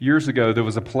Years ago, there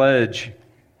was a pledge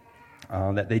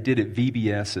that they did at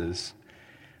VBS's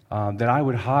that I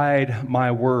would hide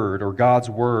my word or God's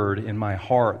word in my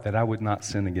heart, that I would not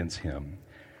sin against Him.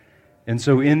 And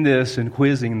so in this and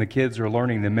quizzing, the kids are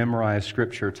learning to memorize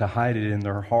Scripture, to hide it in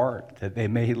their heart, that they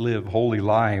may live holy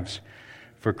lives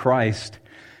for Christ.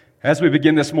 As we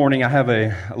begin this morning, I have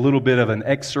a little bit of an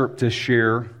excerpt to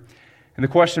share. And the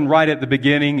question right at the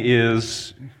beginning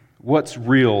is, what's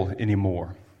real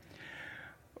anymore?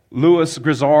 Louis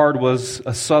Grizzard was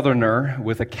a Southerner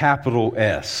with a capital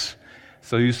S.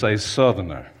 So you say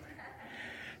Southerner.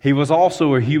 He was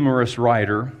also a humorous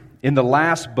writer. In The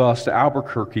Last Bus to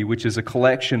Albuquerque, which is a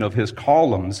collection of his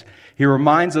columns, he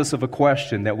reminds us of a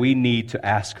question that we need to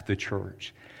ask the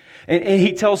church. And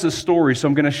he tells this story, so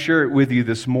I'm going to share it with you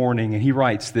this morning. And he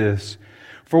writes this: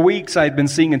 "For weeks I had been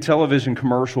seeing a television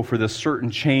commercial for this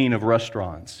certain chain of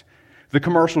restaurants. The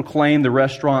commercial claimed the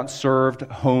restaurant served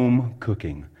home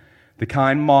cooking, the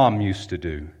kind Mom used to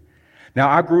do. Now,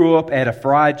 I grew up at a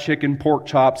fried chicken, pork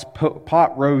chops,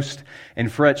 pot roast,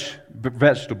 and fresh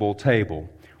vegetable table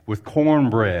with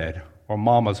cornbread or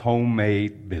Mama's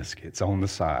homemade biscuits on the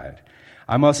side.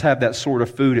 I must have that sort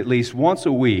of food at least once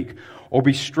a week or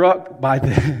be struck by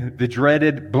the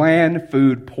dreaded bland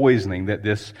food poisoning that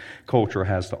this culture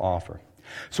has to offer.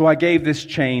 So I gave this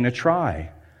chain a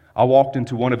try. I walked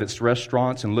into one of its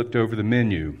restaurants and looked over the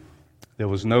menu. There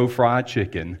was no fried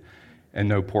chicken and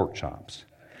no pork chops.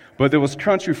 But there was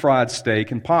country fried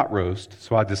steak and pot roast,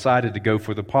 so I decided to go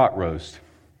for the pot roast.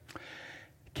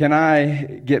 'Can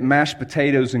I get mashed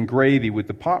potatoes and gravy with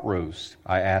the pot roast?'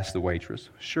 I asked the waitress.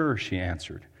 'Sure,' she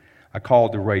answered. I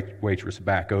called the waitress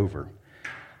back over.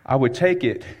 'I would take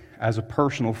it as a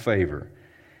personal favor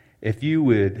if you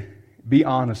would be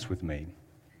honest with me,'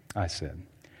 I said.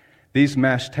 'These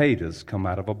mashed potatoes come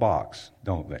out of a box,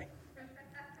 don't they?'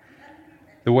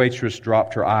 The waitress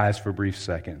dropped her eyes for a brief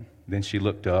second. Then she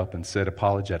looked up and said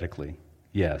apologetically,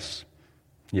 'Yes,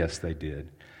 they did.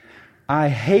 I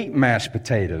hate mashed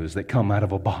potatoes that come out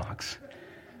of a box.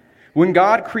 When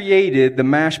God created the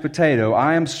mashed potato,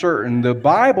 I am certain the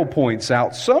Bible points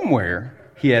out somewhere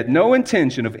He had no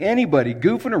intention of anybody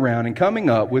goofing around and coming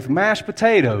up with mashed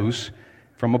potatoes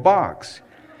from a box.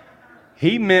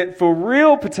 He meant for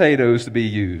real potatoes to be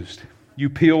used.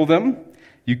 You peel them,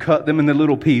 you cut them into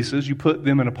little pieces, you put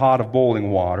them in a pot of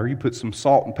boiling water, you put some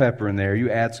salt and pepper in there,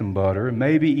 you add some butter, and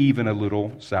maybe even a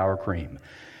little sour cream.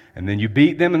 And then you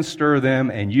beat them and stir them,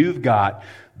 and you've got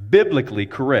biblically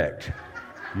correct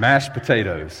mashed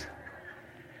potatoes.'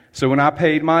 So when I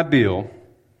paid my bill,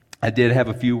 I did have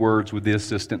a few words with the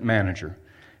assistant manager,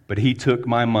 but he took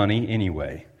my money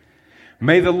anyway.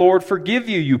 'May the Lord forgive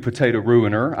you, you potato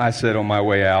ruiner,' I said on my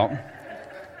way out.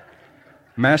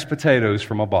 Mashed potatoes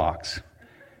from a box.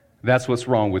 That's what's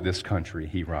wrong with this country,"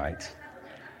 he writes.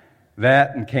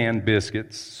 That and canned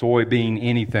biscuits, soybean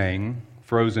anything,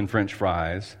 frozen French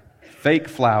fries, fake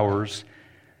flowers,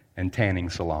 and tanning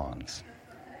salons.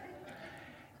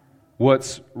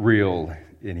 What's real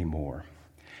anymore?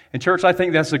 And church, I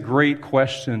think that's a great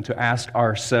question to ask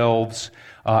ourselves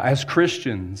as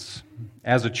Christians,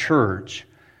 as a church.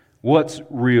 What's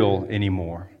real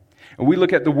anymore? And we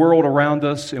look at the world around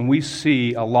us and we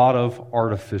see a lot of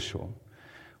artificial.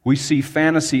 We see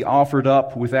fantasy offered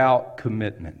up without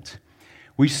commitment.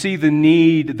 We see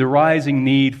the rising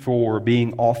need for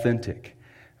being authentic.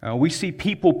 We see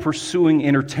people pursuing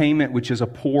entertainment, which is a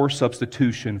poor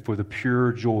substitution for the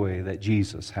pure joy that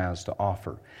Jesus has to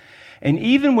offer. And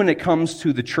even when it comes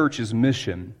to the church's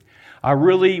mission,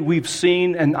 we've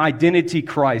seen an identity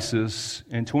crisis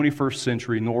in 21st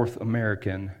century North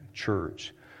American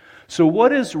church. So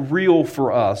what is real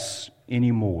for us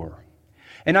anymore?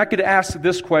 And I could ask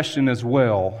this question as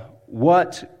well: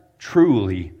 what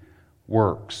truly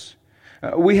works?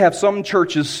 We have some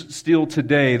churches still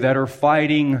today that are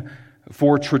fighting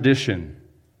for tradition.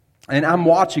 And I'm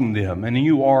watching them, and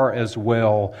you are as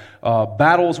well.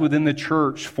 Battles within the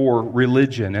church for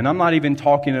religion. And I'm not even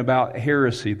talking about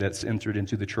heresy that's entered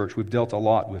into the church. We've dealt a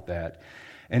lot with that.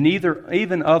 And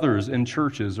even others in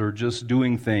churches are just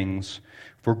doing things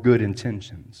for good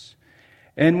intentions.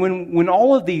 And when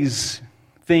all of these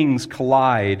things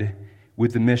collide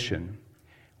with the mission,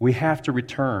 we have to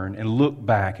return and look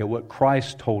back at what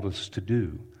Christ told us to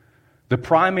do. The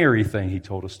primary thing He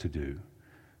told us to do,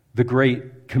 the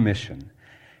Great Commission.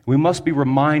 We must be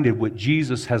reminded what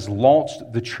Jesus has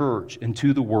launched the church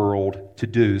into the world to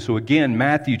do. So again,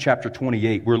 Matthew chapter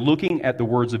 28, we're looking at the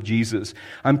words of Jesus.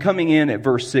 I'm coming in at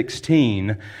verse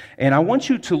 16, and I want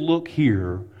you to look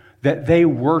here that they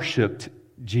worshiped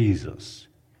Jesus.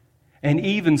 And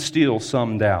even still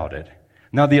some doubted.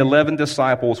 Now the 11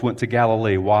 disciples went to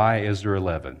Galilee. Why is there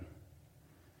 11?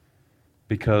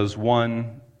 Because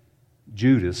one,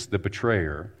 Judas, the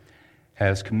betrayer,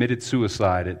 has committed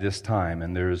suicide at this time,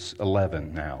 and there's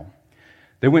 11 now.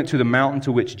 They went to the mountain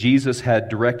to which Jesus had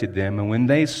directed them, and when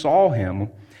they saw him,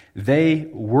 they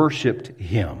worshiped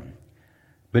him.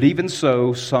 But even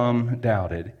so, some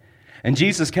doubted. And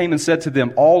Jesus came and said to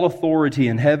them, "All authority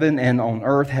in heaven and on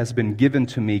earth has been given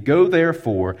to me. Go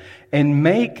therefore and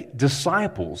make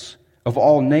disciples of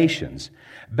all nations,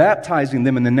 baptizing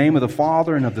them in the name of the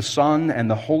Father and of the Son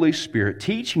and the Holy Spirit,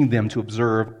 teaching them to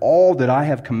observe all that I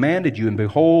have commanded you. And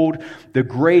behold, the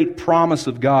great promise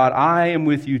of God, I am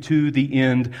with you to the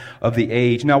end of the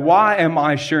age." Now, why am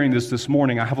I sharing this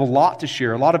morning? I have a lot to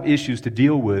share, a lot of issues to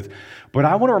deal with. But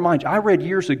I want to remind you, I read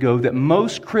years ago that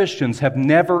most Christians have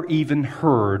never even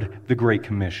heard the Great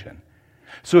Commission.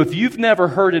 So if you've never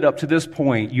heard it up to this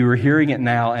point, you're hearing it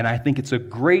now, and I think it's a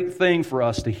great thing for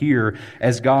us to hear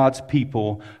as God's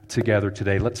people together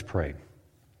today. Let's pray.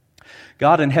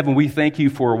 God in heaven, we thank you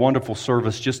for a wonderful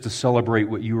service just to celebrate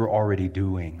what you are already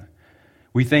doing.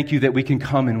 We thank you that we can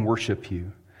come and worship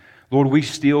you. Lord, we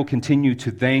still continue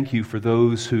to thank you for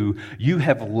those who you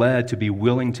have led to be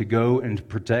willing to go and to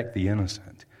protect the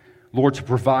innocent. Lord, to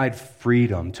provide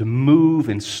freedom, to move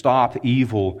and stop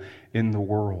evil in the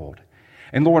world.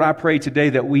 And Lord, I pray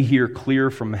today that we hear clear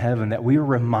from heaven, that we are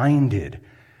reminded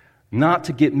not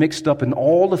to get mixed up in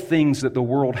all the things that the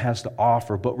world has to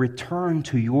offer, but return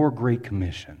to your great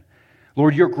commission.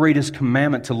 Lord, your greatest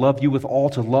commandment to love you with all,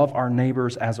 to love our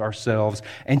neighbors as ourselves,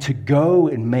 and to go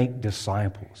and make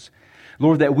disciples.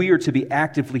 Lord, that we are to be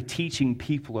actively teaching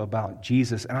people about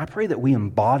Jesus. And I pray that we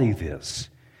embody this,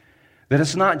 that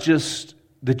it's not just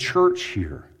the church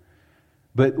here,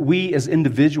 but we as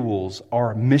individuals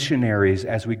are missionaries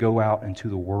as we go out into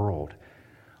the world.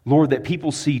 Lord, that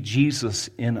people see Jesus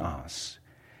in us.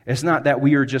 It's not that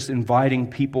we are just inviting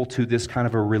people to this kind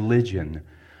of a religion,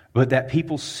 but that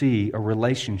people see a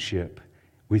relationship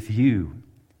with you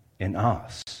in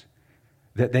us.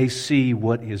 That they see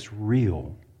what is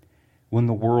real when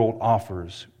the world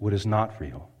offers what is not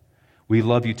real. We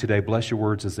love you today. Bless your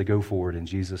words as they go forward. In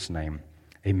Jesus' name,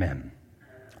 amen.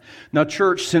 Now,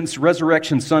 church, since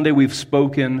Resurrection Sunday, we've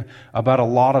spoken about a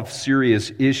lot of serious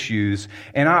issues.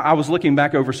 And I was looking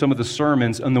back over some of the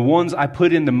sermons, and the ones I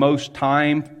put in the most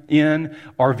time in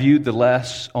are viewed the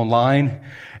less online.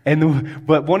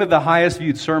 But one of the highest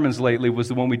viewed sermons lately was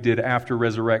the one we did after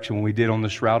Resurrection, when we did on the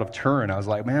Shroud of Turin. I was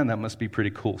like, man, that must be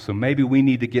pretty cool. So maybe we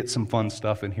need to get some fun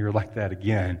stuff in here like that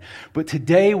again. But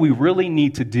today we really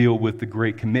need to deal with the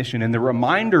Great Commission. And the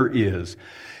reminder is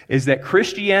that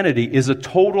Christianity is a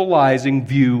totalizing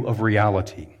view of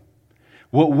reality.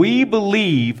 What we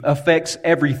believe affects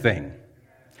everything.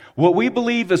 What we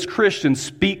believe as Christians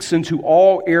speaks into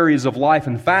all areas of life.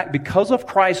 In fact, because of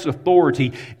Christ's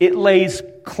authority, it lays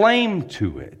claim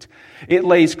to it. It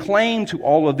lays claim to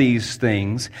all of these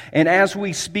things. And as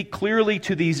we speak clearly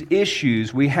to these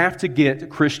issues, we have to get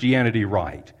Christianity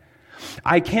right.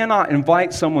 I cannot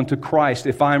invite someone to Christ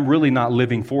if I'm really not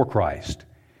living for Christ.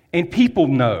 And people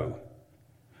know.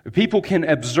 People can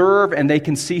observe and they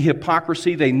can see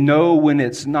hypocrisy. They know when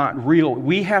it's not real.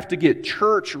 We have to get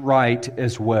church right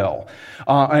as well.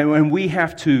 And we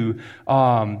have to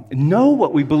know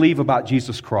what we believe about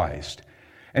Jesus Christ.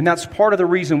 And that's part of the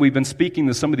reason we've been speaking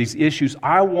to some of these issues.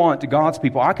 I want God's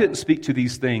people. I couldn't speak to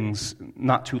these things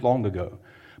not too long ago.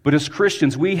 But as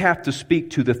Christians, we have to speak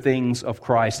to the things of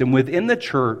Christ. And within the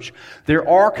church, there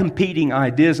are competing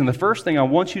ideas. And the first thing I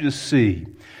want you to see,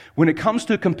 when it comes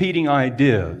to competing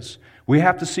ideas, we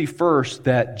have to see first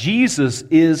that Jesus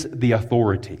is the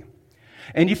authority.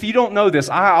 And if you don't know this,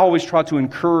 I always try to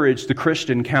encourage the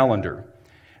Christian calendar.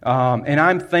 And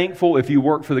I'm thankful if you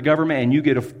work for the government and you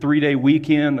get a 3-day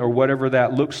weekend or whatever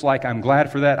that looks like. I'm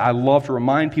glad for that. I love to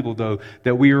remind people, though,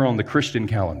 that we are on the Christian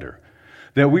calendar,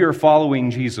 that we are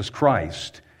following Jesus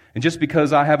Christ. And just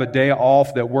because I have a day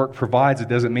off that work provides, it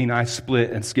doesn't mean I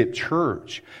split and skip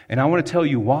church. And I want to tell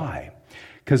you why.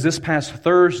 Because this past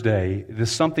Thursday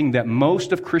is something that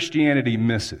most of Christianity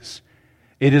misses.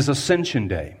 It is Ascension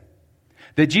Day.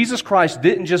 That Jesus Christ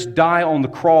didn't just die on the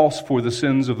cross for the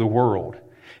sins of the world.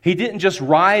 He didn't just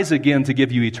rise again to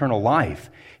give you eternal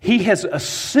life. He has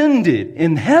ascended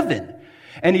in heaven.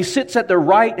 And He sits at the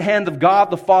right hand of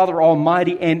God the Father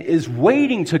Almighty and is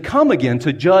waiting to come again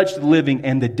to judge the living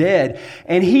and the dead.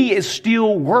 And He is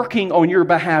still working on your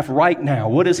behalf right now.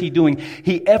 What is He doing?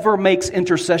 He ever makes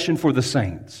intercession for the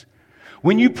saints.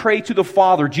 When you pray to the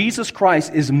Father, Jesus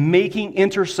Christ is making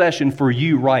intercession for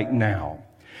you right now.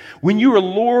 When you are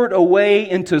lured away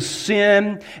into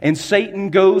sin and Satan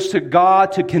goes to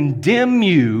God to condemn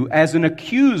you as an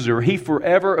accuser, he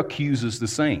forever accuses the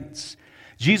saints.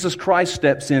 Jesus Christ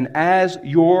steps in as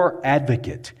your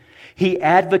advocate. He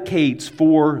advocates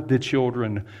for the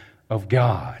children of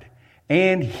God,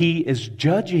 and he is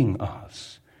judging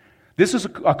us. This is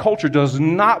a culture does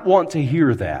not want to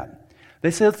hear that.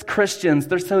 They say it's Christians,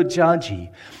 they're so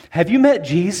judgy. Have you met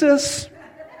Jesus?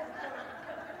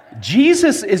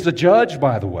 Jesus is the judge,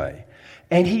 by the way,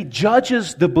 and he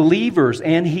judges the believers,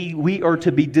 and we are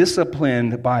to be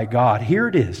disciplined by God. Here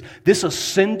it is. This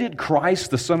ascended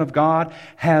Christ, the Son of God,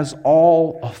 has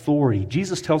all authority.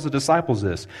 Jesus tells the disciples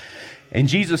this. And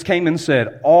Jesus came and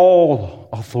said, all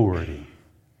authority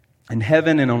in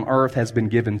heaven and on earth has been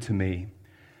given to me.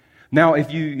 Now,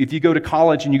 if you go to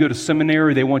college and you go to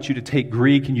seminary, they want you to take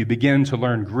Greek and you begin to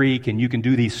learn Greek, and you can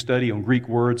do these study on Greek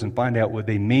words and find out what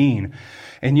they mean.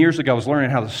 And years ago, I was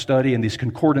learning how to study and these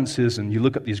concordances, and you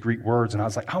look up these Greek words, and I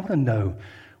was like, I want to know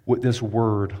what this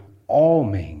word all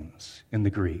means in the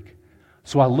Greek.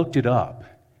 So I looked it up.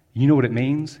 You know what it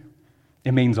means?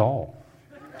 It means all.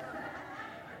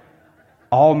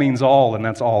 All means all, and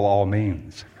that's all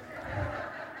means.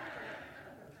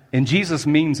 And Jesus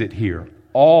means it here.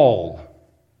 All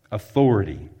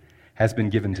authority has been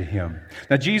given to him.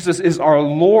 Now, Jesus is our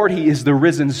Lord. He is the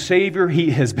risen Savior.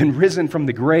 He has been risen from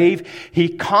the grave. He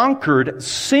conquered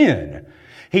sin.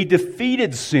 He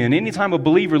defeated sin. Anytime a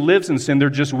believer lives in sin, they're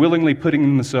just willingly putting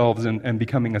themselves in and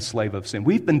becoming a slave of sin.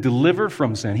 We've been delivered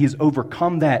from sin. He's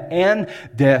overcome that and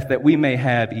death that we may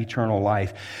have eternal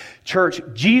life. Church,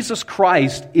 Jesus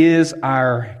Christ is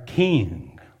our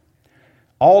King.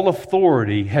 All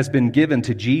authority has been given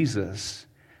to Jesus,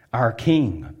 our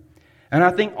King. And I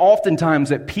think oftentimes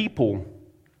that people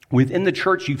within the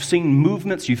church, you've seen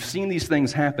movements, you've seen these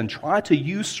things happen, try to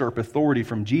usurp authority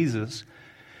from Jesus,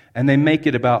 and they make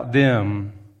it about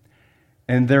them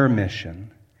and their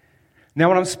mission. Now,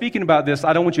 when I'm speaking about this,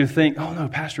 I don't want you to think, oh no,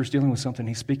 pastor's dealing with something,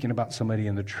 he's speaking about somebody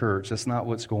in the church. That's not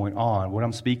what's going on. What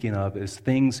I'm speaking of is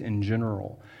things in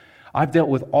general. I've dealt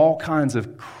with all kinds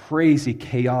of crazy,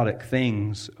 chaotic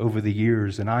things over the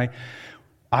years, and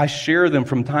I share them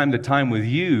from time to time with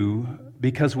you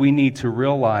because we need to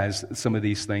realize some of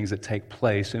these things that take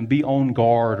place and be on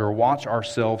guard or watch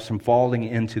ourselves from falling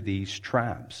into these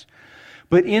traps.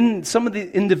 But in some of the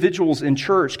individuals in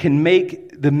church can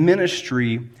make the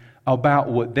ministry about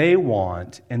what they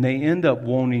want, and they end up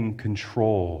wanting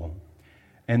control,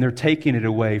 and they're taking it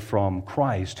away from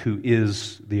Christ, who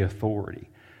is the authority.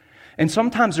 And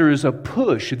sometimes there is a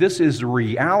push. This is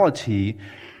reality,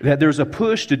 that there's a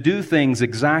push to do things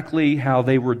exactly how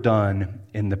they were done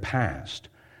in the past,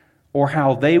 or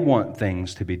how they want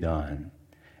things to be done.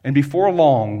 And before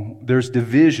long, there's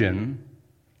division,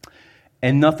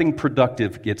 and nothing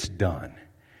productive gets done.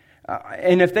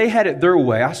 And if they had it their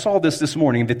way, I saw this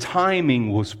morning, the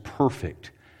timing was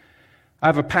perfect. I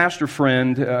have a pastor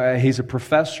friend, he's a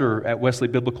professor at Wesley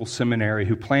Biblical Seminary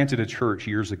who planted a church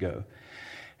years ago.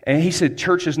 And he said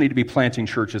churches need to be planting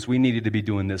churches. We needed to be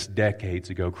doing this decades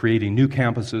ago, creating new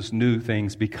campuses, new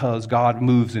things, because God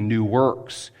moves in new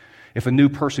works. If a new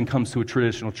person comes to a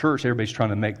traditional church, everybody's trying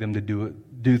to make them to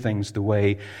do things the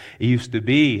way it used to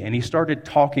be. And he started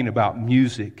talking about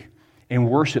music and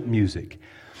worship music.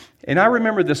 And I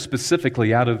remember this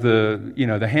specifically out of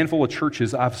the handful of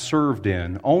churches I've served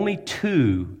in. Only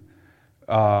two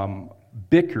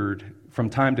bickered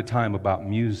from time to time about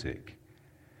music.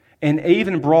 And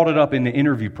even brought it up in the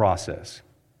interview process.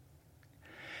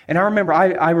 And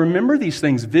I remember these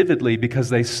things vividly because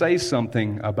they say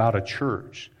something about a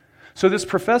church. So this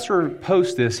professor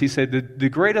posts this. He said the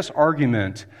greatest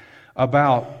argument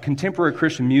about contemporary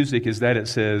Christian music is that it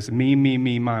says me,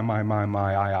 my,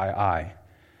 I.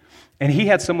 And he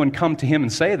had someone come to him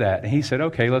and say that. And he said,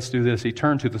 okay, let's do this. He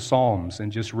turned to the Psalms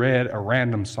and just read a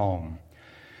random psalm.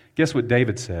 Guess what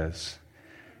David says?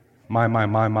 My,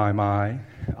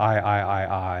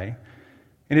 I.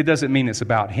 And it doesn't mean it's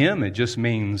about him. It just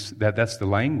means that that's the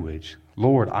language.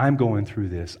 Lord, I'm going through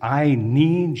this. I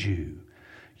need you.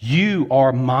 You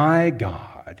are my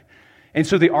God. And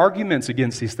so the arguments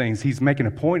against these things, he's making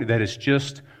a point that it's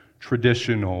just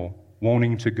traditional,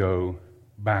 wanting to go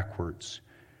backwards.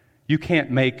 You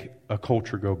can't make a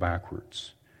culture go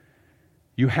backwards.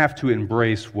 You have to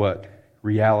embrace what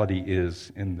reality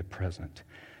is in the present.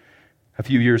 A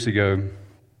few years ago,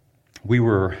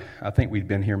 I think we'd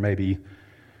been here maybe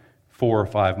 4 or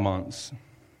 5 months.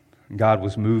 God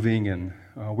was moving, and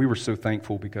we were so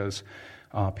thankful because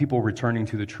people were returning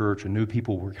to the church, and new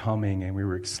people were coming, and we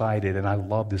were excited, and I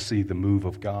loved to see the move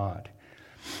of God.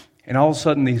 And all of a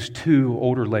sudden, these 2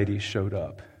 older ladies showed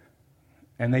up.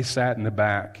 and they sat in the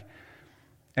back,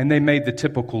 and they made the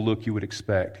typical look you would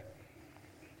expect.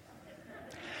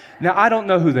 Now, I don't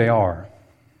know who they are.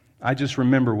 I just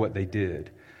remember what they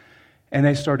did. And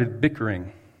they started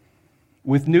bickering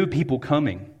with new people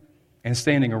coming and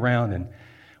standing around, and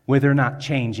where they're not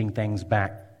changing things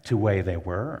back to the way they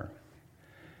were,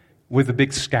 with a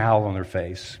big scowl on their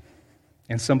face.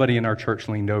 And somebody in our church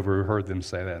leaned over who heard them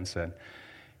say that and said,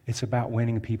 "It's about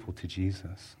winning people to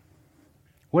Jesus."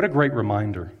 What a great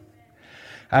reminder.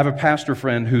 I have a pastor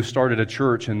friend who started a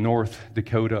church in North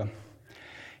Dakota.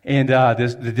 And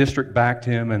the district backed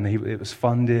him, and it was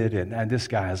funded, and this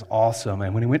guy is awesome.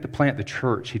 And when he went to plant the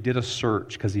church, he did a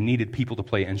search because he needed people to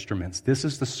play instruments. This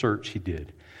is the search he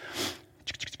did.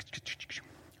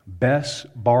 Best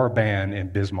bar band in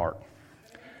Bismarck.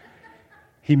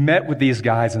 He met with these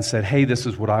guys and said, "Hey, this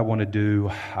is what I want to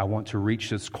do. I want to reach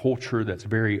this culture that's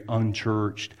very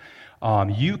unchurched.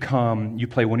 You come, you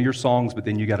play one of your songs, but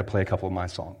then you got to play a couple of my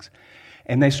songs."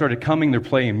 And they started coming, they're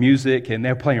playing music, and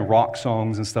they're playing rock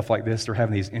songs and stuff like this. They're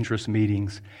having these interest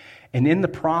meetings. And in the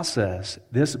process,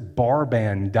 this bar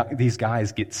band, these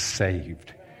guys get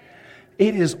saved.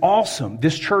 It is awesome.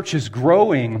 This church is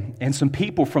growing, and some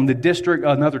people from the district,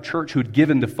 another church who'd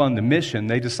given to fund the mission,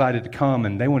 they decided to come,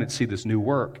 and they wanted to see this new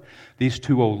work. These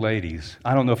two old ladies,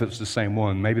 I don't know if it was the same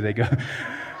one. Maybe they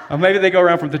go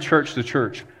around from the church to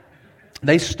church.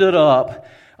 They stood up.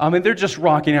 They're just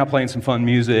rocking out, playing some fun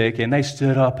music, and they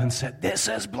stood up and said, "This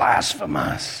is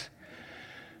blasphemous."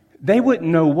 They wouldn't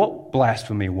know what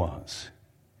blasphemy was.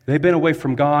 They've been away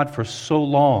from God for so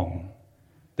long.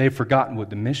 They've forgotten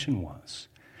what the mission was.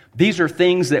 These are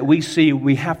things that we see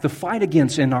we have to fight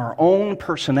against in our own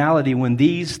personality when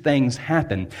these things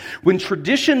happen. When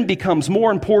tradition becomes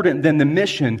more important than the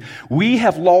mission, we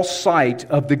have lost sight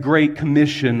of the great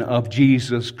commission of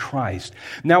Jesus Christ.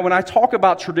 Now, when I talk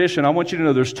about tradition, I want you to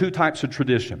know there's two types of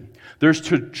tradition. There's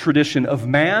tradition of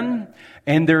man,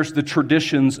 and there's the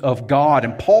traditions of God.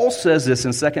 And Paul says this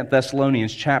in 2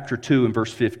 Thessalonians chapter 2 and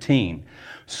verse 15.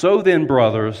 "So then,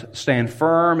 brothers, stand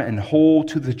firm and hold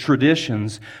to the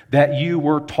traditions that you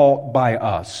were taught by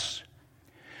us."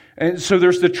 And so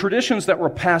there's the traditions that were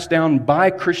passed down by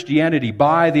Christianity,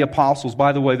 by the apostles.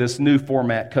 By the way, this new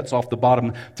format cuts off the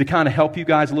bottom to kind of help you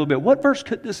guys a little bit. What verse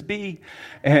could this be?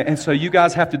 And so you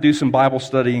guys have to do some Bible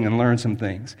studying and learn some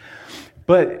things.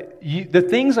 But the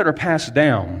things that are passed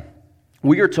down,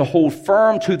 we are to hold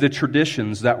firm to the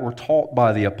traditions that were taught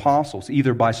by the apostles,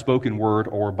 either by spoken word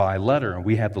or by letter. And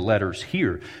we have the letters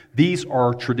here. These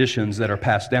are traditions that are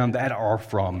passed down that are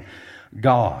from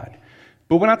God.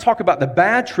 But when I talk about the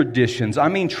bad traditions, I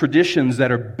mean traditions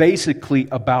that are basically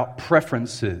about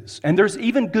preferences. And there's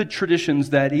even good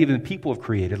traditions that even people have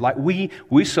created. Like we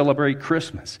celebrate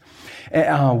Christmas.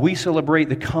 We celebrate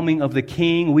the coming of the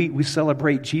King. We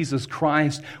celebrate Jesus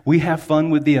Christ. We have fun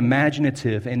with the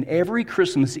imaginative. And every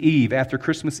Christmas Eve, after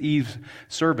Christmas Eve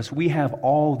service, we have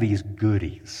all these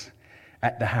goodies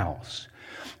at the house.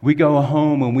 We go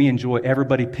home and we enjoy,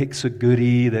 everybody picks a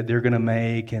goodie that they're going to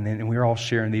make, and we're all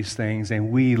sharing these things, and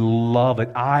we love it.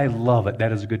 I love it.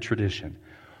 That is a good tradition.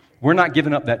 We're not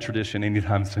giving up that tradition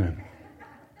anytime soon.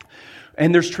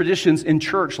 And there's traditions in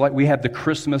church, like we have the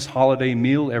Christmas holiday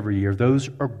meal every year. Those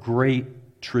are great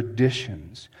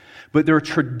traditions. But there are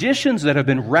traditions that have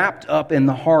been wrapped up in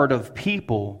the heart of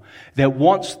people that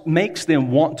makes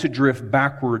them want to drift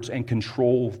backwards and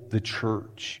control the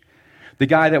church. The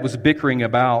guy that was bickering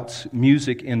about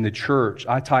music in the church,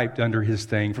 I typed under his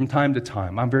thing from time to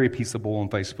time. I'm very peaceable on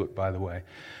Facebook, by the way.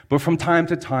 But from time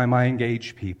to time, I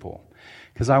engage people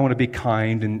because I want to be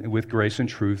kind and with grace and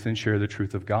truth and share the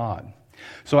truth of God.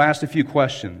 So I asked a few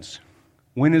questions.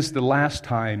 When is the last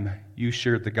time you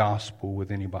shared the gospel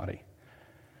with anybody?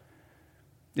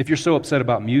 If you're so upset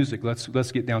about music,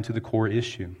 let's get down to the core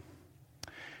issue.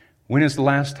 When is the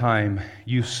last time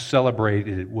you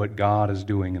celebrated what God is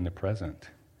doing in the present?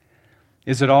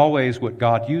 Is it always what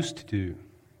God used to do?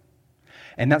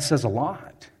 And that says a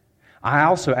lot. I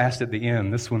also asked at the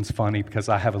end, this one's funny because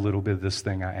I have a little bit of this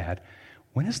thing I add.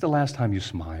 When is the last time you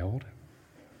smiled?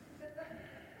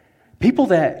 People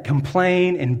that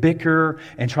complain and bicker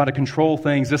and try to control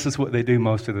things, this is what they do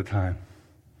most of the time.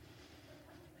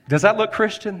 Does that look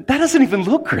Christian? That doesn't even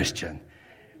look Christian.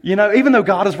 You know, even though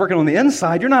God is working on the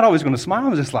inside, you're not always going to smile.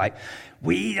 I'm just like,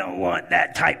 we don't want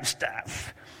that type of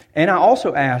stuff. And I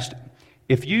also asked,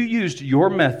 if you used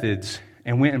your methods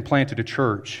and went and planted a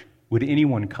church, would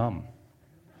anyone come?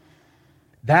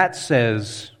 That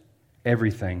says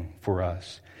everything for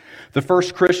us. The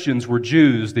first Christians were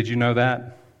Jews. Did you know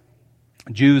that?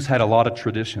 Jews had a lot of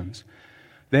traditions.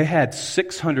 They had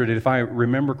 600, if I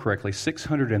remember correctly,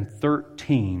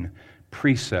 613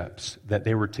 precepts that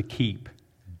they were to keep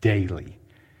daily.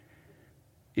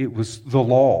 It was the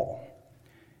law.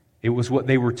 It was what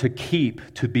they were to keep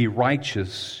to be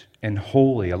righteous and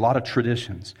holy, a lot of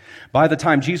traditions. By the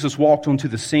time Jesus walked onto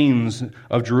the scenes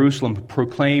of Jerusalem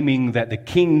proclaiming that the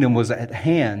kingdom was at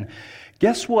hand,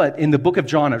 guess what? In the book of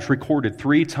John, it's recorded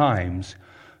 3 times.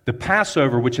 The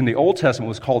Passover, which in the Old Testament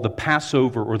was called the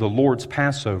Passover or the Lord's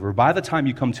Passover, by the time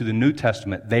you come to the New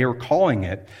Testament, they are calling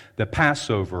it the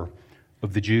Passover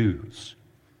of the Jews.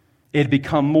 It had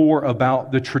become more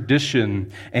about the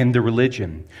tradition and the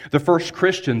religion. The first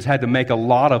Christians had to make a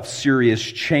lot of serious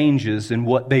changes in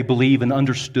what they believed and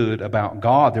understood about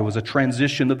God. There was a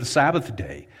transition of the Sabbath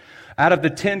day. Out of the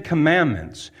 10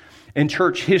 Commandments, in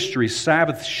church history,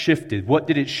 Sabbath shifted. What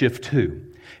did it shift to?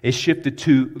 It shifted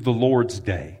to the Lord's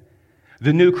Day.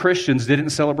 The new Christians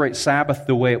didn't celebrate Sabbath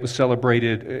the way it was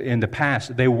celebrated in the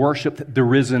past. They worshiped the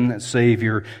risen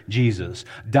Savior, Jesus.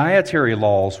 Dietary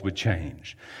laws would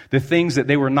change. The things that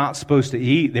they were not supposed to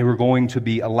eat, they were going to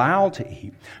be allowed to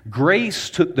eat. Grace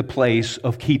took the place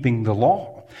of keeping the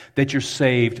law. That you're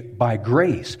saved by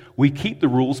grace. We keep the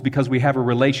rules because we have a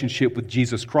relationship with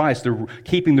Jesus Christ.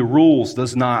 Keeping the rules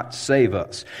does not save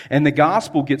us. And the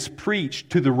gospel gets preached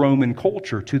to the Roman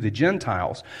culture, to the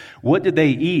Gentiles. What did they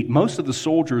eat? Most of the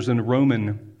soldiers in the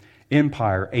Roman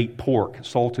Empire ate pork,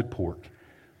 salted pork.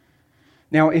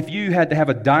 Now, if you had to have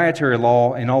a dietary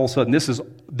law and all of a sudden this is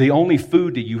the only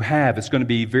food that you have, it's going to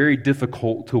be very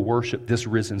difficult to worship this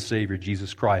risen Savior,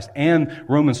 Jesus Christ. And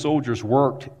Roman soldiers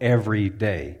worked every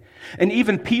day. And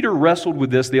even Peter wrestled with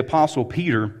this, the Apostle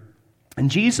Peter, and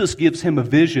Jesus gives him a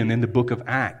vision in the book of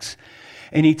Acts.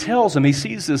 And he tells him, he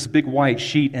sees this big white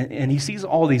sheet and he sees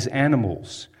all these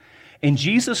animals. And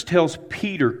Jesus tells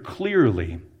Peter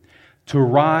clearly to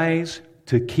rise,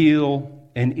 to kill,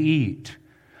 and eat.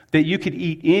 That you could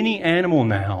eat any animal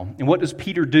now. And what does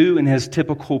Peter do in his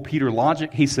typical Peter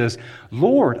logic? He says,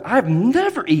 Lord, I've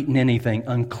never eaten anything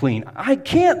unclean. I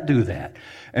can't do that.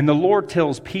 And the Lord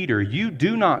tells Peter, you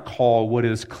do not call what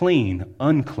is clean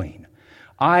unclean.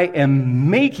 I am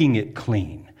making it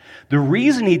clean. The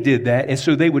reason he did that is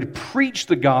so they would preach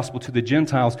the gospel to the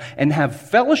Gentiles and have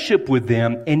fellowship with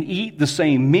them and eat the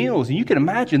same meals. And you can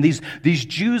imagine these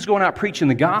Jews going out preaching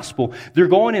the gospel. They're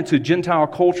going into Gentile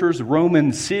cultures,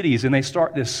 Roman cities, and they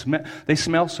start they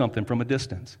smell something from a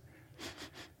distance.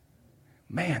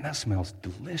 Man, that smells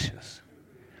delicious.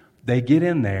 They get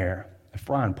in there, they're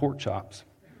frying pork chops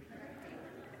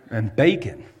and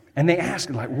bacon. And they ask,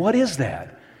 like, what is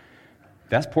that?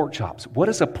 That's pork chops. What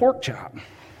is a pork chop?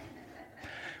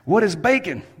 What is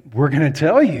bacon? We're going to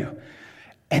tell you.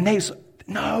 And they say,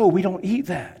 no, we don't eat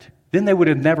that. Then they would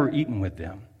have never eaten with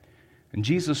them. And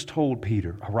Jesus told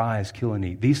Peter, arise, kill, and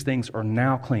eat. These things are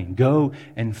now clean. Go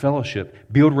and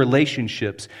fellowship. Build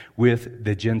relationships with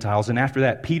the Gentiles. And after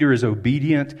that, Peter is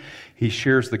obedient. He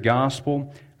shares the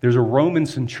gospel. There's a Roman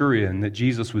centurion that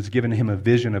Jesus was giving him a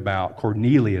vision about,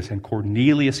 Cornelius, and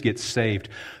Cornelius gets saved.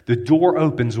 The door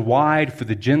opens wide for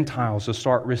the Gentiles to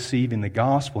start receiving the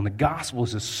gospel, and the gospel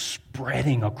is just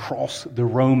spreading across the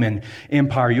Roman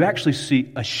Empire. You actually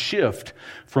see a shift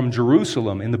from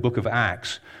Jerusalem in the book of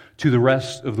Acts to the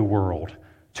rest of the world,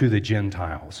 to the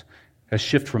Gentiles. A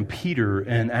shift from Peter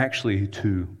and actually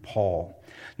to Paul.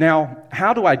 Now,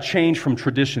 how do I change from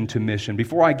tradition to mission?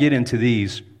 Before I get into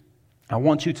these, I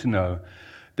want you to know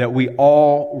that we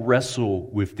all wrestle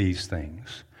with these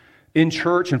things. In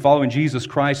church and following Jesus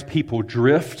Christ, people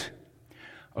drift,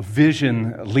 a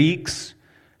vision leaks,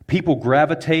 people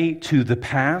gravitate to the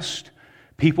past,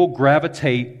 people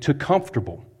gravitate to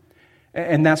comfortable.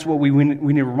 And that's what we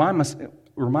need to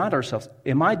remind ourselves.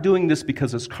 Am I doing this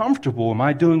because it's comfortable? Am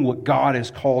I doing what God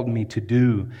has called me to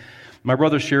do? My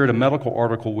brother shared a medical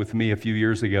article with me a few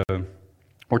years ago.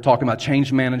 We're talking about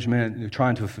change management,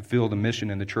 trying to fulfill the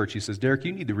mission in the church. He says, Derek,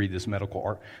 you need to read this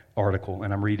medical article.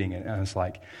 And I'm reading it. And it's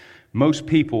like, most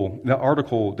people,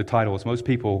 the title is, most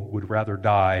people would rather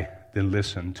die than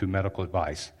listen to medical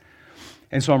advice.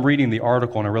 And so I'm reading the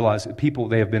article and I realize that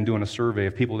they have been doing a survey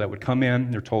of people that would come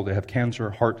in. They're told they have cancer,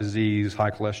 heart disease,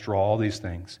 high cholesterol, all these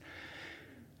things.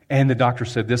 And the doctor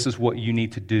said, this is what you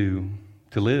need to do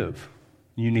to live.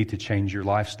 You need to change your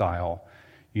lifestyle.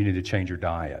 You need to change your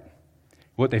diet.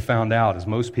 What they found out is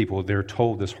most people, they're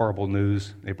told this horrible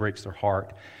news, it breaks their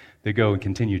heart. They go and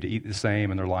continue to eat the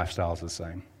same and their lifestyle is the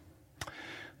same.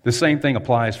 The same thing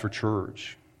applies for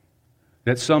church.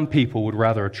 That some people would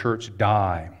rather a church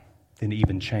die than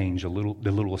even change the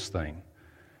littlest thing.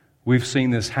 We've seen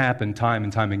this happen time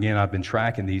and time again. I've been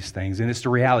tracking these things, and it's the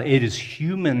reality. It is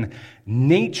human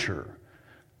nature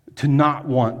to not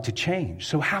want to change.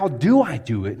 So how do I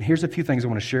do it? And here's a few things I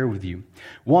want to share with you.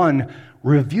 One,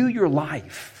 review your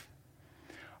life.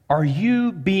 Are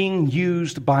you being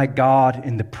used by God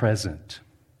in the present?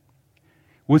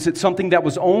 Was it something that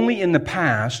was only in the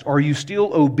past, or are you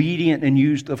still obedient and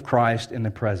used of Christ in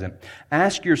the present?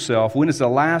 Ask yourself, when is the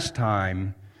last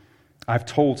time I've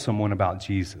told someone about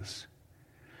Jesus?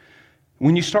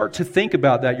 When you start to think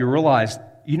about that, you realize,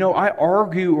 I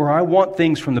argue or I want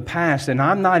things from the past, and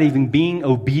I'm not even being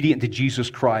obedient to Jesus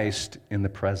Christ in the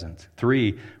present.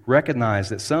 3, recognize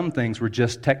that some things were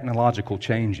just technological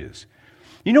changes.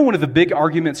 One of the big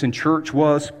arguments in church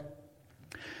was,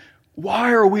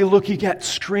 why are we looking at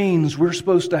screens? We're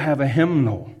supposed to have a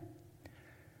hymnal.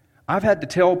 I've had to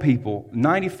tell people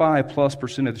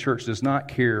 95+% of the church does not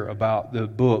care about the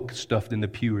book stuffed in the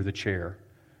pew or the chair.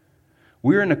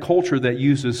 We're in a culture that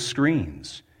uses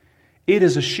screens. It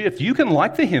is a shift. You can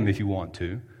like the hymn if you want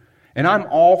to. And I'm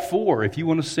all for, if you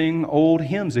want to sing old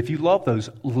hymns, if you love those,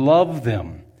 love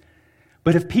them.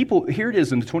 But if people, here it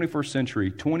is in the 21st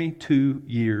century, 22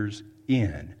 years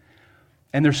in,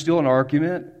 and there's still an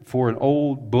argument for an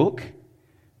old book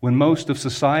when most of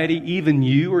society, even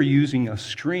you, are using a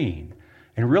screen.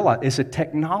 And realize it's a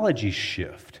technology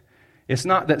shift. It's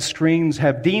not that screens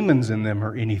have demons in them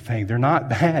or anything. They're not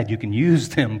bad. You can use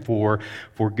them for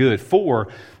good. 4,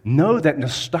 know that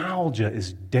nostalgia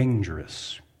is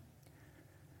dangerous.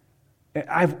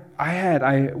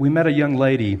 We met a young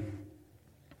lady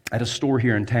at a store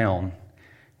here in town.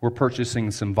 We're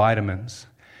purchasing some vitamins.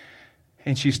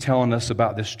 And she's telling us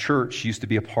about this church she used to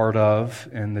be a part of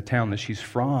in the town that she's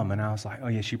from. And I was like, oh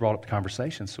yeah, she brought up the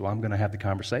conversation, so I'm going to have the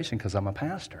conversation because I'm a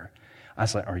pastor. I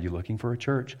was like, are you looking for a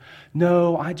church?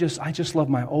 No, I just love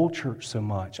my old church so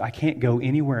much. I can't go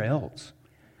anywhere else.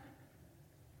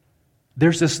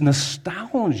 There's this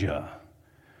nostalgia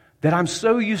that I'm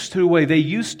so used to the way they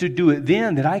used to do it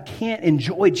then that I can't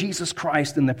enjoy Jesus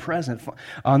Christ in the present.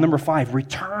 Number 5,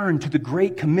 return to the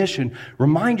Great Commission.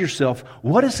 Remind yourself,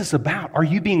 what is this about? Are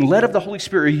you being led of the Holy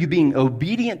Spirit? Are you being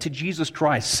obedient to Jesus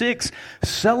Christ? 6,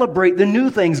 celebrate the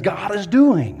new things God is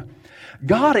doing.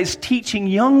 God is teaching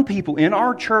young people in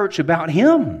our church about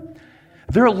Him.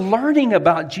 They're learning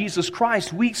about Jesus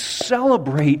Christ. We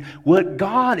celebrate what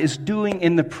God is doing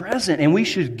in the present, and we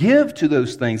should give to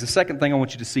those things. The second thing I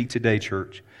want you to see today,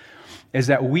 church, is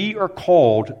that we are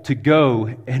called to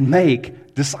go and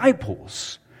make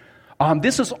disciples.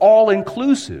 This is all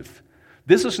inclusive.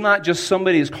 This is not just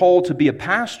somebody is called to be a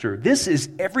pastor. This is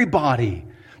everybody.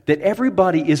 That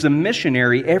everybody is a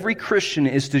missionary. Every Christian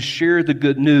is to share the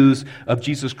good news of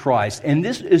Jesus Christ. And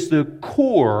this is the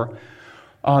core,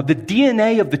 the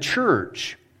DNA of the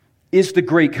church is the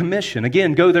Great Commission.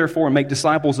 Again, go therefore and make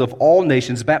disciples of all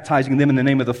nations, baptizing them in the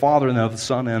name of the Father and of the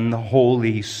Son and the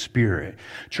Holy Spirit.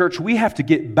 Church, we have to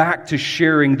get back to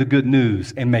sharing the good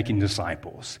news and making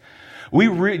disciples.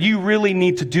 You really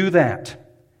need to do that.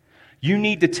 You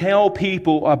need to tell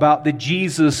people about the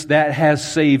Jesus that has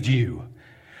saved you.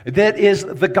 That is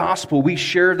the gospel. We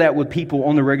share that with people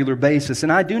on a regular basis.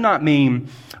 And I do not mean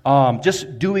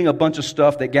just doing a bunch of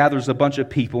stuff that gathers a bunch of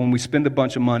people and we spend a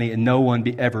bunch of money and no one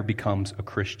ever becomes a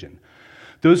Christian.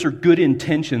 Those are good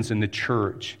intentions in the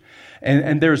church.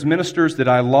 And there's ministers that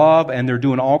I love, and they're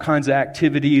doing all kinds of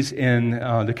activities in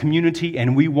the community,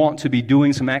 and we want to be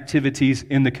doing some activities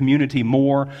in the community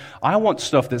more. I want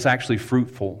stuff that's actually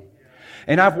fruitful.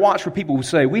 And I've watched where people will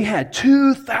say, we had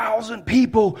 2,000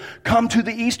 people come to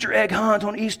the Easter egg hunt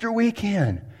on Easter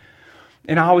weekend.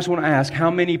 And I always want to ask, how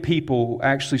many people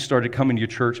actually started coming to your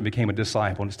church and became a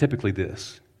disciple? And it's typically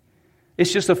this.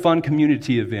 It's just a fun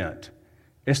community event.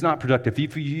 It's not productive.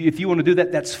 If you want to do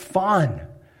that, that's fun.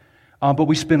 But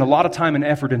we spend a lot of time and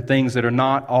effort in things that are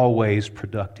not always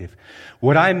productive.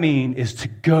 What I mean is to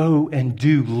go and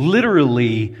do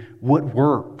literally what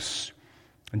works.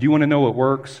 And do you want to know what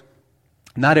works?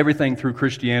 Not everything through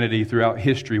Christianity throughout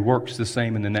history works the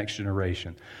same in the next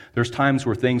generation. There's times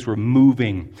where things were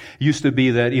moving. It used to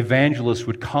be that evangelists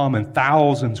would come and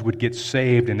thousands would get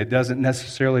saved, and it doesn't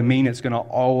necessarily mean it's going to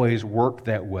always work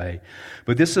that way.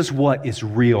 But this is what is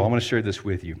real. I want to share this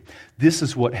with you. This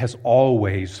is what has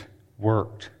always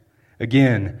worked.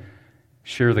 Again,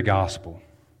 share the gospel.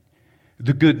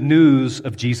 The good news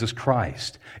of Jesus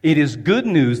Christ. It is good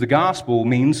news. The gospel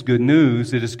means good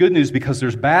news. It is good news because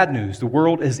there's bad news. The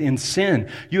world is in sin.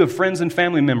 You have friends and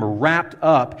family members wrapped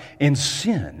up in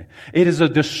sin. It is a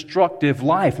destructive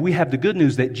life. We have the good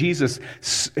news that Jesus,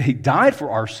 He died for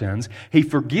our sins. He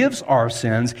forgives our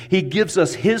sins. He gives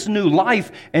us His new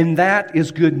life, and that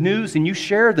is good news. And you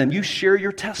share them. You share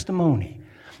your testimony.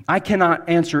 I cannot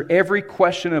answer every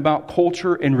question about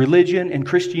culture and religion and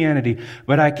Christianity,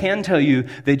 but I can tell you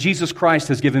that Jesus Christ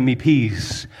has given me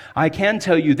peace. I can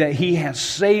tell you that He has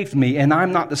saved me and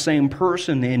I'm not the same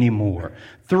person anymore.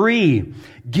 3,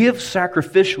 give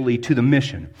sacrificially to the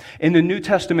mission. In the New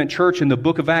Testament church, in the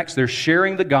book of Acts, they're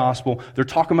sharing the gospel. They're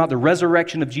talking about the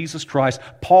resurrection of Jesus Christ.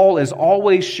 Paul is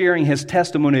always sharing his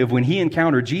testimony of when he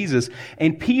encountered Jesus,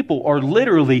 and people are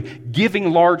literally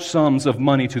giving large sums of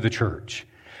money to the church.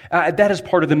 That is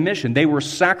part of the mission. They were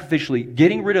sacrificially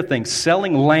getting rid of things,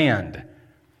 selling land,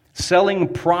 selling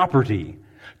property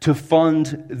to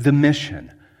fund the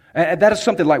mission. That is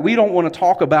something like, we don't want to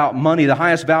talk about money. The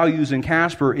highest values in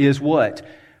Casper is what?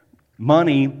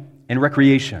 Money and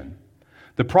recreation.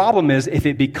 The problem is, if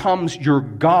it becomes your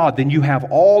God, then you have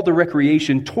all the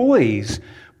recreation toys,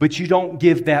 but you don't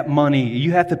give that money.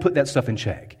 You have to put that stuff in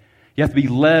check. You have to be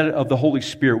led of the Holy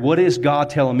Spirit. What is God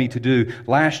telling me to do?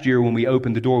 Last year when we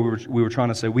opened the door, we were trying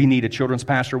to say, we need a children's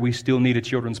pastor. We still need a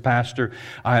children's pastor.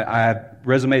 I have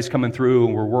resumes coming through,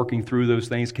 and we're working through those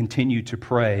things. Continue to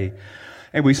pray.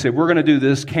 And we said, we're going to do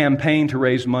this campaign to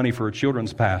raise money for a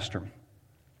children's pastor.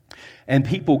 And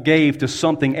people gave to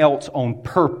something else on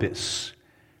purpose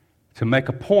to make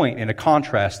a point and a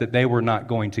contrast that they were not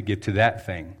going to give to that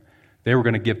thing. They were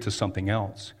going to give to something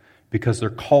else because they're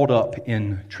caught up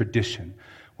in tradition.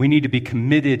 We need to be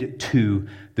committed to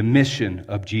the mission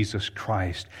of Jesus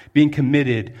Christ, being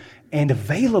committed and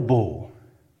available.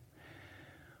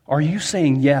 Are you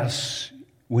saying yes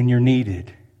when you're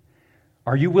needed?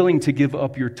 Are you willing to give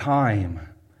up your time?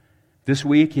 This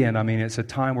weekend, it's a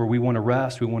time where we want to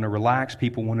rest, we want to relax,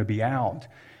 people want to be out.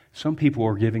 Some people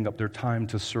are giving up their time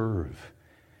to serve.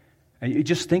 And you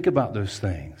just think about those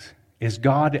things. Is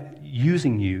God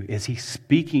using you? Is He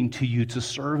speaking to you to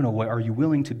serve in a way? Are you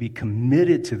willing to be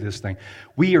committed to this thing?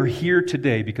 We are here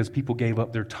today because people gave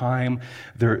up their time,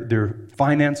 their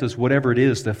finances, whatever it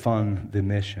is, to fund the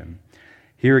mission.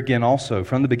 Here again also,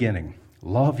 from the beginning,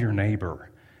 love your neighbor.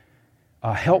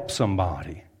 Help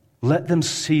somebody. Let them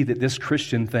see that this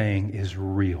Christian thing is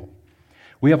real.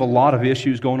 We have a lot of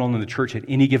issues going on in the church at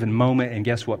any given moment, and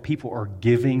guess what? People are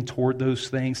giving toward those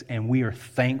things, and we are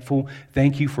thankful.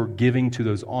 Thank you for giving to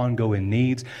those ongoing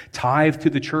needs. Tithe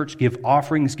to the church, give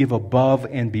offerings, give above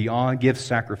and beyond, give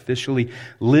sacrificially.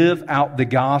 Live out the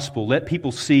gospel. Let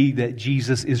people see that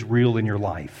Jesus is real in your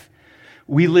life.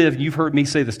 We live, you've heard me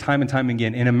say this time and time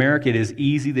again, in America it is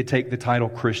easy to take the title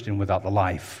Christian without the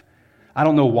life. I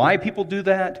don't know why people do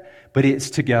that, but it's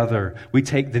together. We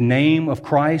take the name of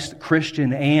Christ,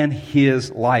 Christian, and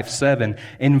His life. 7,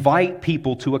 invite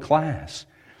people to a class.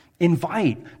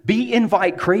 Be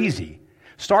invite crazy.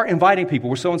 Start inviting people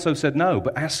where so-and-so said no,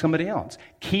 but ask somebody else.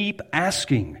 Keep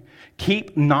asking.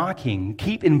 Keep knocking.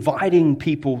 Keep inviting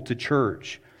people to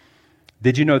church.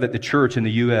 Did you know that the church in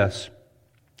the U.S.,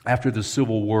 after the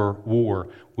Civil War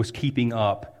was keeping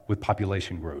up with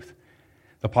population growth?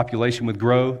 The population would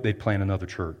grow, they'd plant another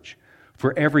church.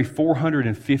 For every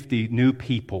 450 new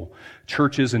people,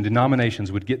 churches and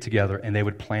denominations would get together and they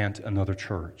would plant another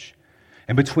church.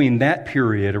 And between that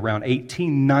period, around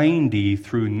 1890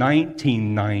 through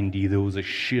 1990, there was a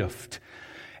shift.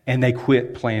 And they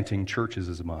quit planting churches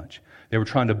as much. They were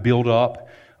trying to build up.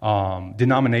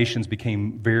 Denominations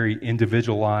became very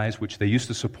individualized, which they used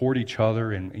to support each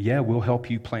other and, we'll help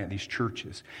you plant these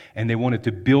churches. And they wanted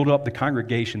to build up the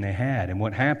congregation they had. And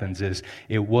what happens is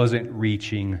it wasn't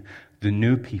reaching the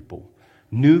new people.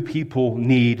 New people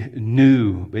need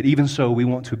new, but even so, we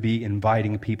want to be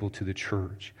inviting people to the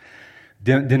church.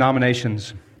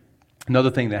 Denominations, another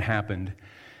thing that happened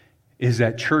is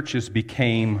that churches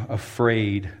became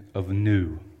afraid of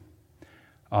new.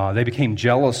 They became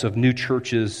jealous of new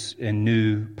churches and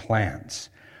new plants.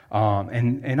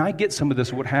 And I get some of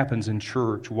this, what happens in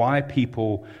church, why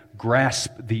people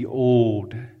grasp the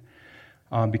old,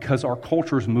 because our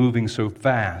culture is moving so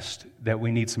fast that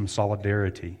we need some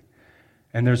solidarity.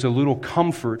 And there's a little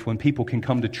comfort when people can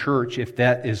come to church if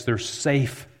that is their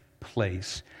safe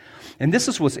place. And this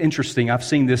is what's interesting. I've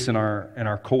seen this in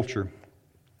our culture.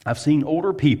 I've seen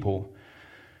older people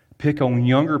pick on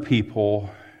younger people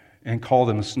and call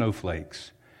them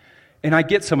snowflakes. And I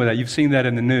get some of that. You've seen that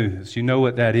in the news. You know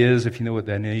what that is if you know what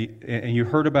that is. And you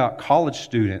heard about college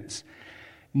students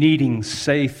needing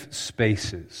safe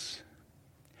spaces.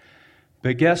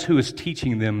 But guess who is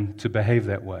teaching them to behave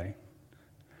that way?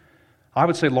 I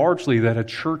would say largely that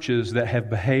churches that have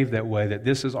behaved that way, that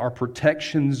this is our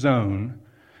protection zone.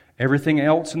 Everything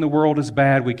else in the world is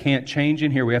bad. We can't change in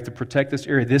here. We have to protect this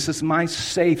area. This is my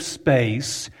safe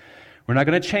space. We're not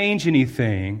going to change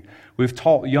anything. We've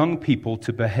taught young people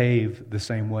to behave the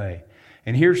same way.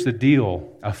 And here's the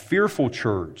deal. A fearful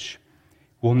church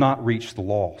will not reach the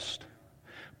lost.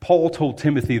 Paul told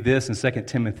Timothy this in 2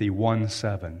 Timothy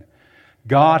 1:7.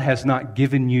 God has not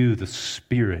given you the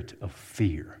spirit of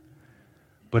fear,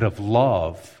 but of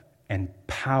love and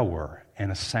power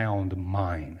and a sound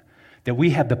mind. That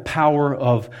we have the power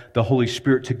of the Holy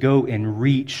Spirit to go and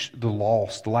reach the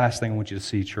lost. The last thing I want you to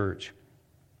see, church,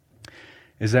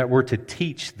 is that we're to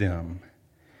teach them.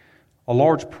 A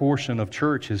large portion of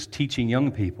church is teaching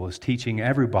young people, is teaching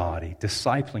everybody,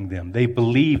 discipling them. They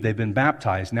believe, they've been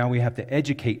baptized. Now we have to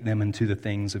educate them into the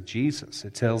things of Jesus.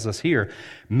 It tells us here,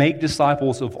 make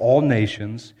disciples of all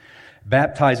nations,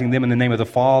 baptizing them in the name of the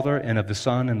Father and of the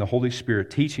Son and the Holy Spirit,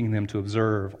 teaching them to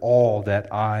observe all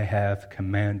that I have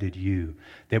commanded you.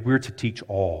 That we're to teach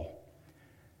all,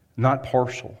 not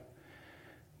partial.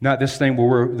 Not this thing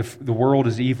where the world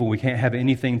is evil, we can't have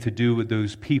anything to do with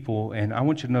those people. And I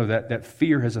want you to know that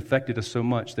fear has affected us so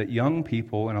much that young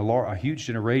people and a huge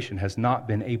generation has not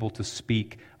been able to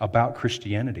speak about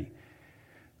Christianity.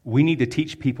 We need to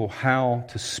teach people how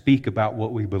to speak about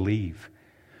what we believe.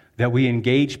 That we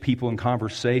engage people in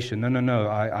conversation. No,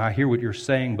 I hear what you're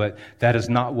saying, but that is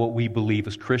not what we believe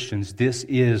as Christians. This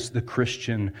is the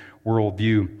Christian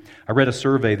worldview. I read a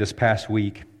survey this past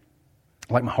week.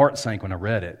 Like my heart sank when I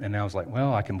read it, and I was like,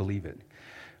 well, I can believe it.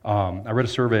 I read a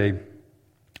survey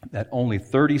that only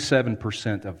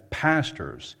 37% of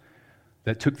pastors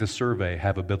that took the survey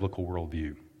have a biblical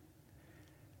worldview.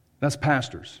 That's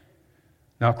pastors.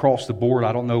 Now, across the board,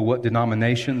 I don't know what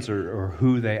denominations or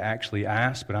who they actually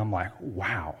asked, but I'm like,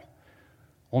 wow,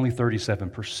 only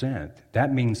 37%.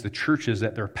 That means the churches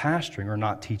that they're pastoring are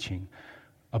not teaching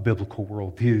a biblical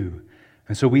worldview.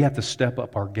 And so we have to step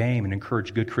up our game and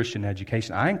encourage good Christian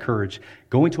education. I encourage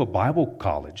going to a Bible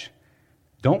college.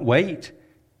 Don't wait.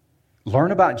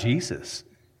 Learn about Jesus.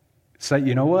 Say,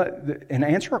 you know what? And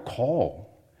answer a call.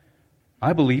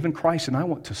 I believe in Christ and I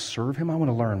want to serve Him. I want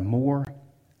to learn more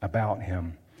about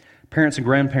Him. Parents and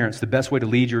grandparents, the best way to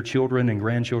lead your children and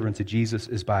grandchildren to Jesus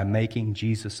is by making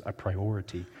Jesus a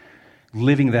priority.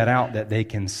 Living that out that they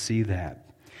can see that.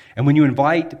 And when you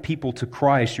invite people to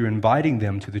Christ, you're inviting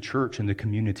them to the church and the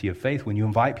community of faith. When you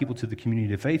invite people to the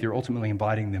community of faith, you're ultimately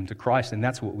inviting them to Christ, and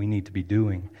that's what we need to be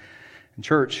doing. And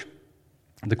church,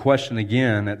 the question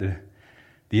again at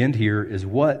the end here is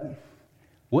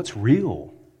what's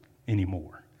real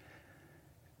anymore?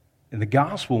 In the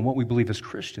gospel and what we believe as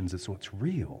Christians is what's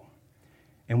real.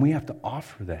 And we have to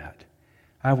offer that.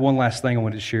 I have one last thing I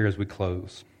wanted to share as we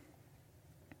close.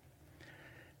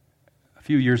 A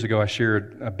few years ago, I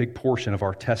shared a big portion of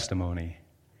our testimony.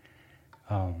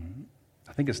 I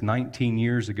think it's 19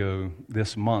 years ago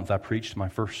this month, I preached my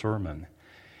first sermon.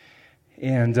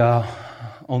 And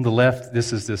on the left,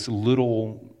 this is this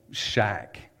little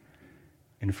shack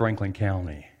in Franklin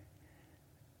County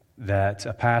that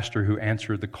a pastor who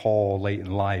answered the call late in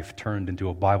life turned into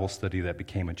a Bible study that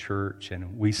became a church.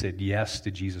 And we said yes to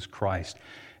Jesus Christ.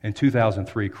 In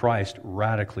 2003, Christ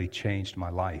radically changed my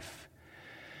life.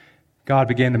 God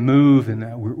began to move,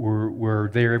 and we're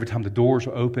there every time the doors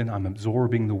are open. I'm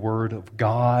absorbing the Word of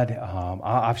God.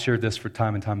 I've shared this for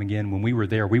time and time again. When we were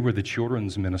there, we were the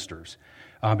children's ministers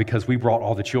because we brought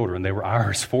all the children. They were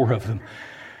ours, 4 of them.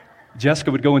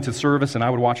 Jessica would go into service, and I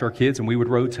would watch our kids, and we would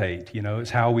rotate. You know, it's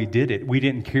how we did it. We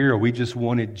didn't care. We just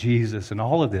wanted Jesus. And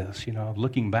all of this, you know,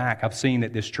 looking back, I've seen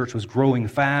that this church was growing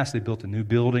fast. They built a new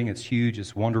building. It's huge.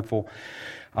 It's wonderful.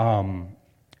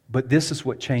 But this is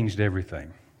what changed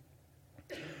everything.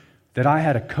 That I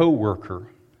had a coworker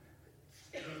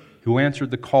who answered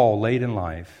the call late in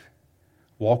life,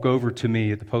 walk over to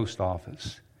me at the post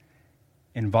office,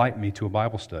 invite me to a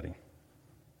Bible study.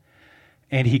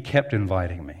 And he kept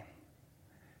inviting me.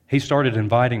 He started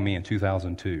inviting me in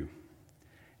 2002.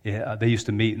 They used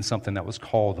to meet in something that was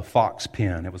called the Fox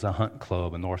Pen. It was a hunt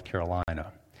club in North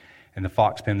Carolina. And the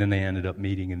Fox Pen, then they ended up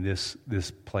meeting in this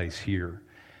place here.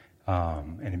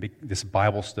 This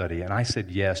Bible study. And I said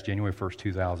yes, January 1st,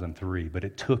 2003, but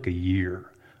it took a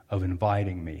year of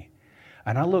inviting me.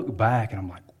 And I look back and I'm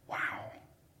like, wow.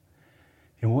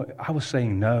 You know what? I was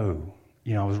saying no.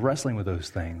 You know, I was wrestling with those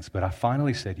things, but I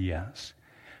finally said yes.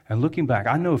 And looking back,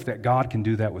 I know if that God can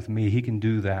do that with me, He can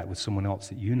do that with someone else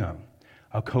that you know.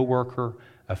 A coworker,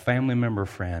 a family member,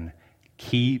 friend.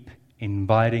 Keep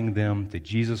inviting them to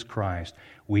Jesus Christ.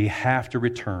 We have to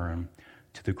return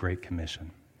to the Great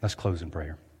Commission. Let's close in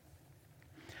prayer.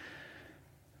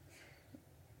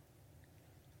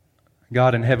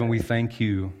 God in heaven, we thank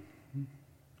You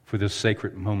for this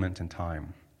sacred moment in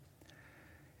time.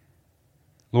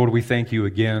 Lord, we thank You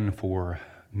again for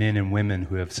men and women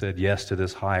who have said yes to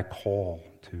this high call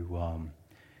to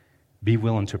be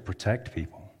willing to protect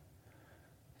people,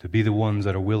 to be the ones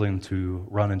that are willing to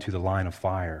run into the line of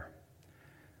fire,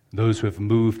 those who have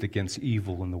moved against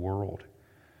evil in the world.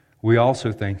 We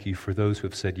also thank you for those who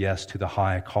have said yes to the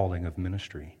high calling of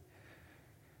ministry.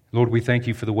 Lord, we thank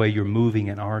you for the way you're moving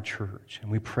in our church,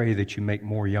 and we pray that you make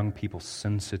more young people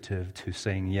sensitive to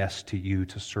saying yes to you,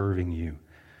 to serving you.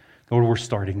 Lord, we're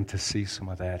starting to see some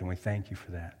of that, and we thank you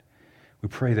for that. We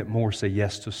pray that more say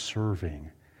yes to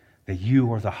serving, that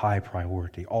you are the high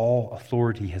priority. All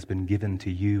authority has been given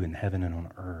to you in heaven and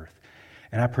on earth.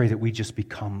 And I pray that we just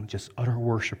become just utter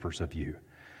worshipers of you,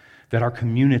 that our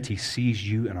community sees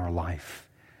you in our life.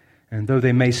 And though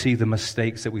they may see the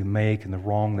mistakes that we make and the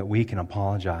wrong that we can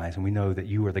apologize, and we know that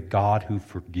you are the God who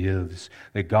forgives,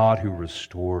 the God who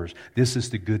restores. This is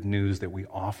the good news that we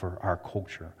offer our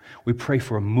culture. We pray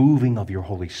for a moving of your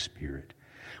Holy Spirit.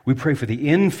 We pray for the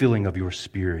infilling of your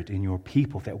Spirit in your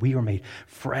people, that we are made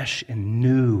fresh and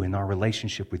new in our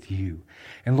relationship with you.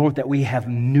 And Lord, that we have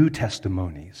new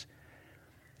testimonies.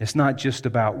 It's not just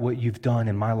about what you've done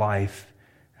in my life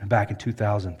back in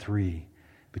 2003,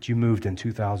 but you moved in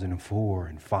 2004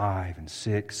 and 5 and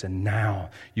 6, and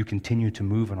now you continue to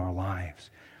move in our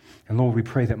lives. And Lord, we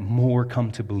pray that more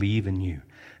come to believe in you,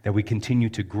 that we continue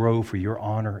to grow for your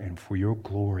honor and for your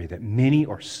glory, that many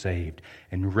are saved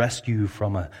and rescued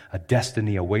from a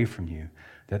destiny away from you,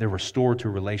 that they're restored to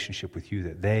a relationship with you,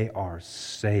 that they are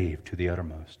saved to the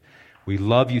uttermost. We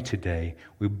love you today.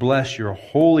 We bless your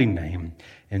holy name.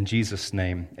 In Jesus'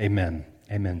 name, amen.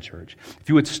 Amen, church. If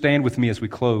you would stand with me as we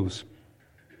close.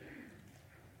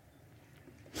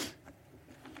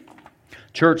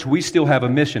 Church, we still have a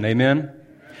mission, amen?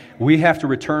 We have to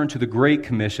return to the Great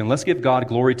Commission. Let's give God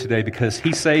glory today because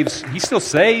He saves, He still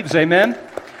saves, amen?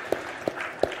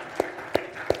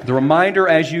 The reminder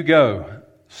as you go,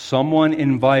 someone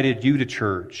invited you to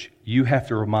church. You have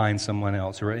to remind someone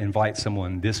else or invite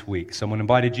someone this week. Someone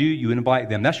invited you, you invite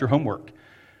them. That's your homework.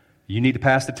 You need to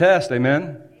pass the test,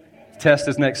 amen? The test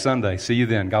is next Sunday. See you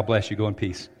then. God bless you. Go in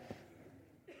peace.